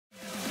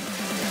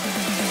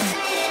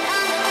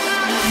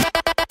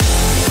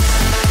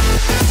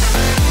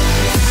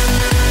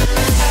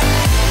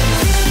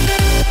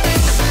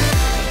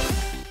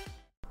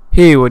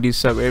Hey, what is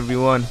up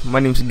everyone,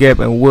 my name is Gab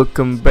and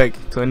welcome back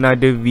to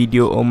another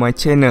video on my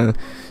channel.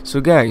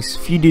 So guys,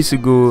 few days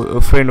ago a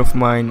friend of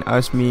mine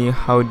asked me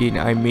how did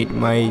I make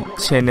my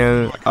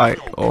channel art,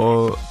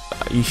 or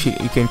you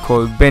can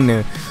call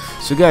banner.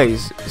 So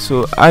guys,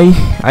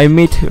 I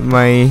made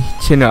my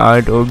channel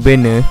art or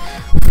banner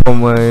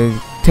from a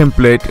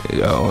template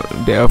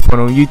that I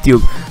found on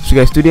YouTube. So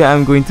guys, today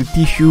I'm going to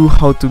teach you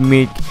how to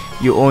make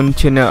your own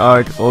channel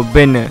art or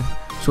banner.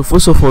 So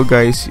first of all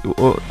guys,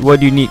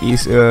 what you need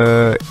is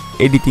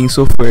editing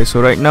software.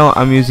 So right now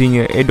I'm using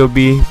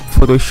Adobe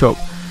Photoshop.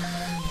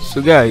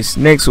 So guys,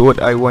 next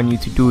what I want you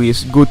to do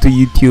is go to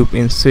YouTube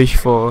and search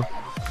for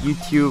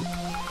YouTube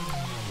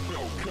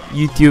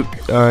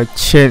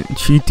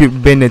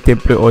banner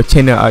template or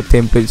channel art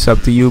template. It's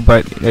up to you,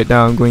 but right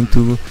now I'm going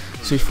to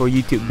search for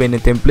YouTube banner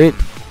template,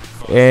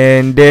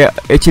 and there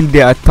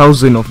are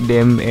thousands of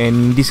them,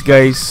 and this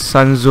guy's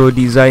Sanzo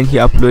Design, he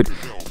upload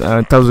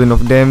thousand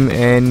of them,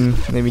 and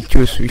let me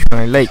choose which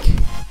one I like.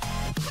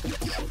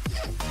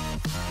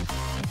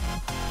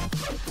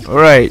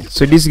 Alright,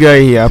 so this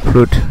guy he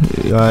upload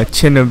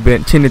channel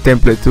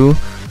template too.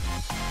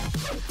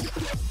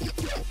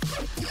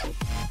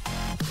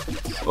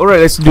 Alright,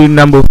 let's do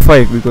number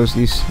 5 because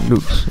this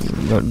looks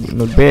not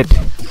bad.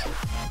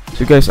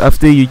 So guys,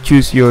 after you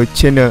choose your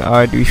channel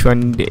art, which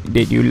one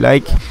that you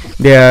like,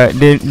 there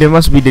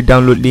must be the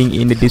download link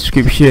in the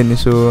description.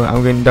 So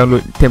I'm going to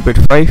download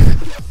template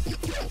 5.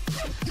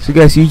 So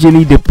guys,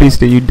 usually the place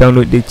that you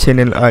download the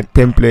channel art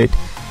template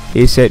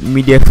is at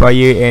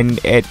Mediafire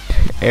and at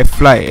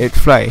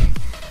Fly.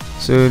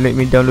 So let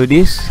me download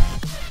this.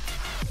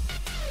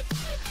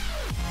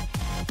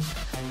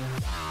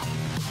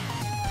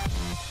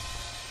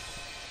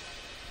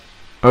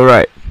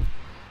 Alright,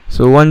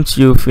 so once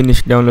you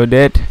finish download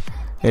that,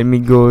 let me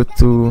go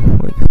to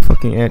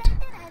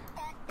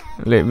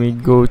let me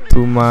go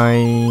to my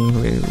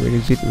where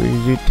is it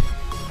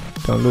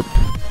download,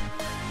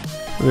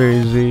 where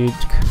is it?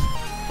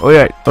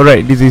 Alright,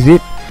 this is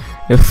it,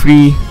 the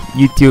free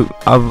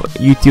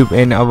YouTube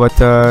and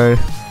avatar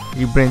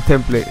rebrand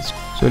templates.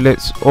 So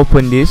let's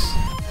open this.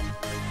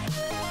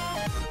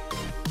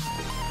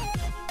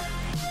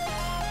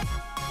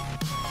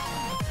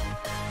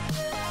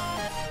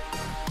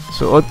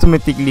 So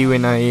automatically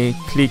when I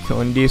click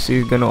on this,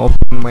 it's gonna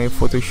open my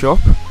Photoshop,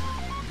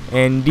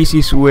 and this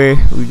is where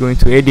we're going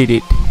to edit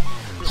it.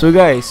 So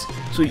guys,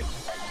 so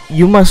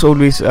you must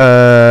always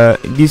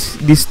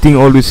this thing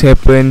always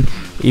happen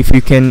if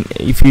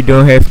you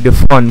don't have the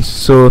fonts.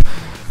 So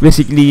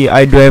basically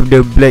I do have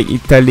the black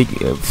italic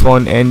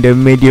font and the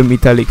medium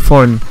italic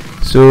font.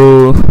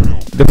 So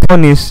the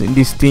font is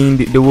this thing,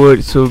 the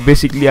word. So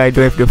basically I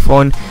don't have the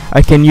font.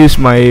 I can use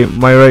my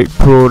Write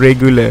Pro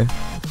regular,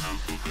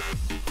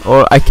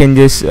 or I can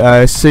just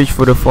search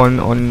for the font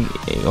on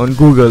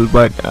Google,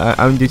 but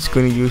I'm just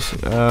gonna use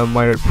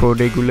my Write Pro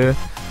regular.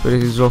 So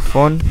this is our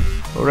font.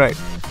 Alright,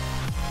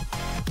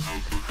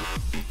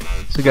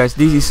 so guys,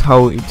 this is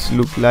how it's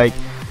look like.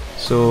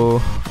 So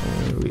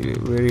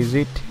where is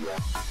it?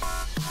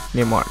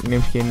 Name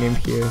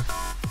here.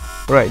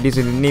 Alright, this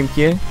is the name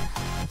here.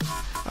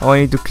 I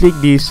want you to click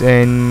this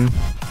and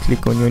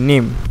click on your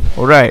name.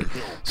 Alright,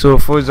 so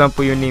for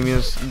example your name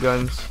is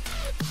Guns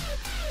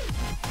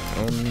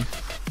and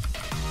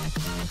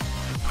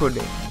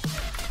Pudding.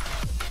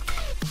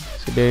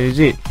 So there is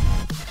it,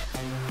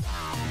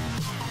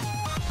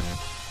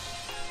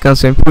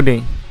 Guns and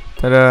Pudding.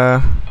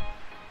 Ta-da!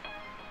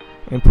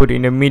 And put it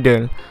in the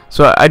middle.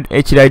 So I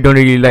don't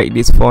really like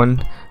this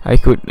font. I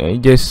could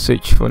just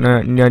search for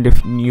another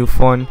new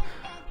font,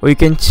 or you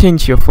can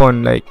change your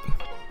font like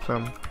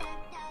from.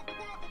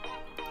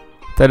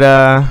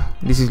 Ta-da!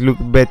 This is look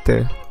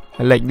better.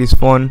 I like this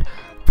font.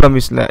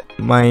 Promise, like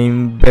my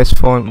best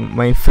font,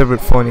 my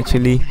favorite font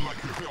actually.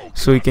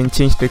 So you can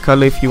change the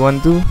color if you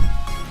want to.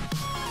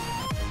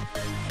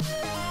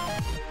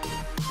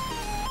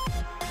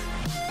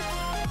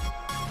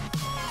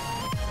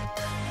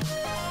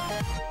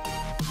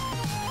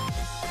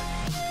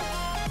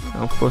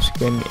 Of course you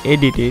can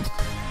edit it.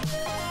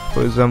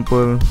 For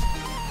example,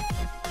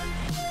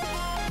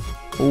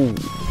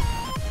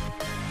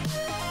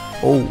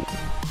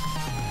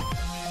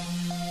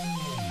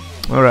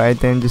 alright,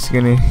 then just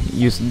gonna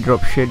use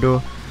drop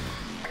shadow.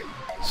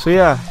 So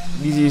yeah,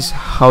 this is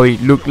how it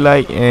look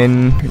like,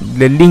 and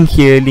the link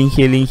here,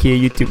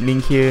 YouTube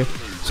link here.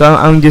 So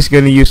I'm just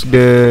gonna use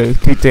the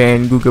Twitter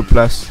and Google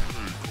Plus.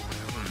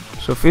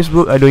 So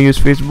Facebook, I don't use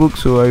Facebook,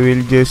 so I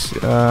will just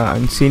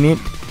unseen it.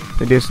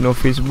 So there's no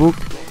Facebook.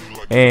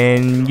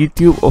 And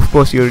YouTube, of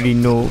course you already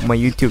know my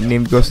YouTube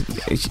name because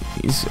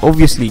it's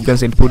obviously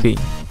Guns and Pudding.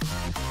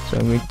 So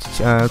I'm going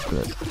to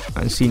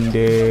unseen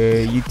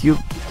the YouTube.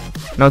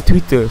 Now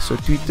Twitter. So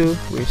Twitter,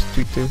 where's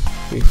Twitter?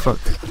 Wait, fuck.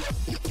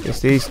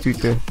 Yes, there is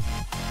Twitter.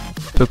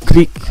 So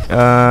click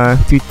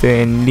Twitter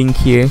and link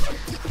here.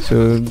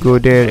 So go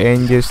there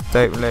and just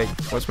type like,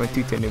 what's my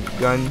Twitter name?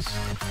 Guns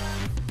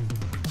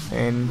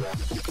and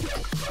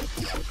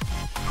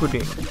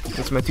Pudding.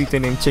 That's my Twitter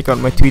name. Check out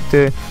my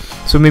Twitter.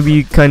 So maybe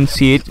you can't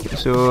see it.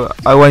 So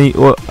I want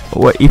you,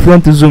 if you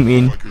want to zoom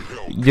in,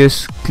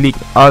 just click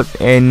Alt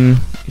and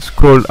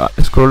scroll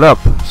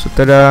up. So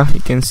tada,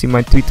 you can see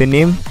my Twitter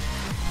name.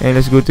 And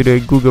let's go to the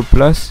Google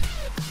Plus.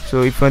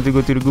 So if you want to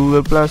go to the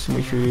Google Plus,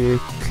 make sure you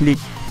click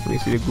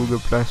where's the Google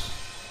Plus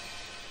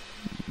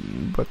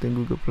button,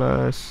 Google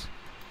Plus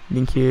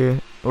link here.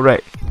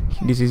 Alright,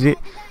 this is it.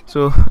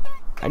 So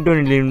I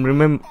don't really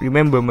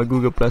remember my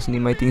Google Plus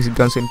name. I think it's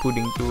Guns and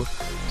Pudding too.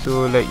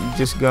 So like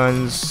just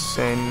Guns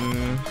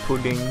and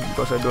Pudding,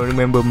 because I don't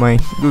remember my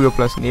Google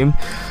Plus name.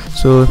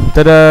 So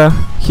tada,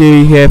 here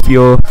you have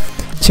your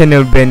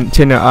channel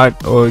art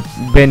or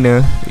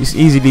banner. It's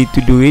easily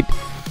to do it.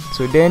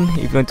 So then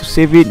if you want to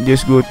save it,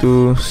 just go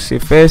to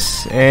save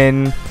as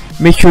and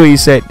make sure you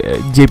set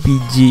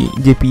JPG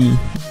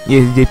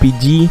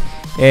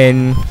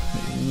and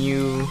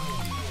new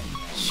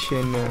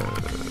channel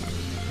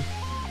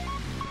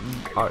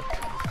art.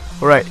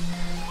 Alright,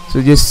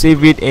 so just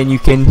save it and you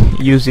can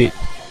use it.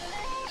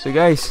 So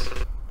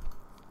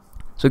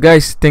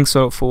guys, thanks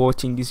a lot for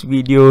watching this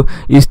video.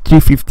 It's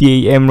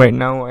 3:50 AM right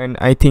now, and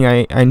I think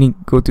I need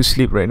to go to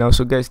sleep right now.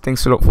 So guys,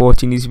 thanks a lot for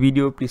watching this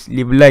video. Please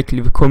leave a like,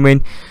 leave a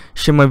comment,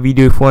 share my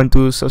video if you want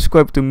to,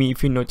 subscribe to me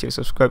if you're not yet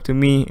subscribed to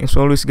me. As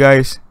always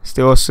guys,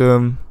 stay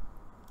awesome.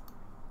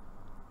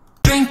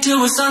 Drink till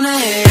we're on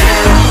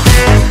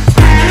the